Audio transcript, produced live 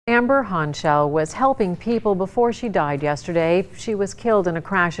Amber Hounshell was helping people before she died yesterday. She was killed in a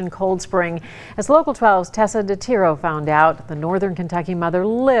crash in Cold Spring. As Local 12's Tessa DeTiro found out, the Northern Kentucky mother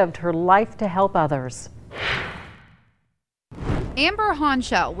lived her life to help others. Amber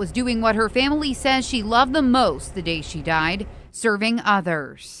Hounshell was doing what her family says she loved the most the day she died, serving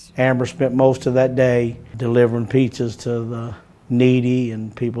others. Amber spent most of that day delivering pizzas to the needy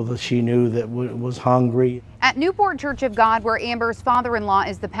and people that she knew that was hungry. At Newport Church of God, where Amber's father-in-law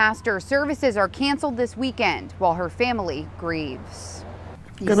is the pastor, services are canceled this weekend while her family grieves.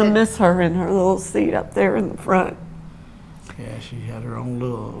 Gonna miss her in her little seat up there in the front. Yeah, she had her own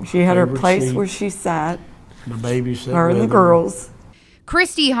little. She had her place seat where she sat. The baby sat her and the girls.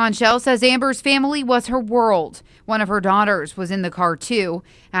 Kristi Hounshell says Amber's family was her world. One of her daughters was in the car too.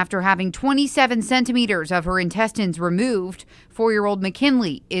 After having 27 centimeters of her intestines removed, 4-year-old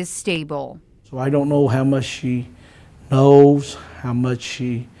Makynlee is stable. So I don't know how much she knows, how much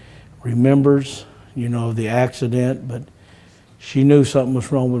she remembers, you know, of the accident, but she knew something was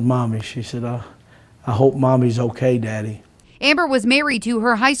wrong with Mommy. She said, I hope Mommy's okay, Daddy. Amber was married to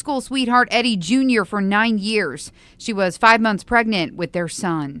her high school sweetheart Eddie Jr. for 9 years. She was 5 months pregnant with their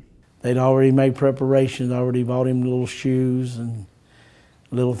son. They'd already made preparations, already bought him little shoes and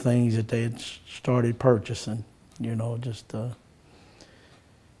little things that they had started purchasing. You know, just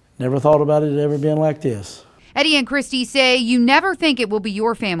never thought about it ever being like this. Eddie and Kristi say you never think it will be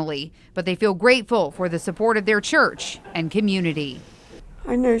your family, but they feel grateful for the support of their church and community.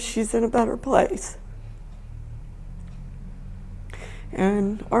 I know she's in a better place.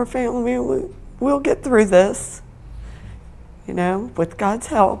 And our family will get through this, you know, with God's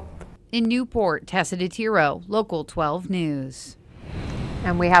help. In Newport, Tessa DeTiro, Local 12 News.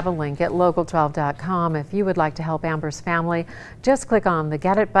 And we have a link at local12.com. If you would like to help Amber's family, just click on the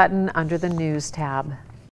Get It button under the News tab.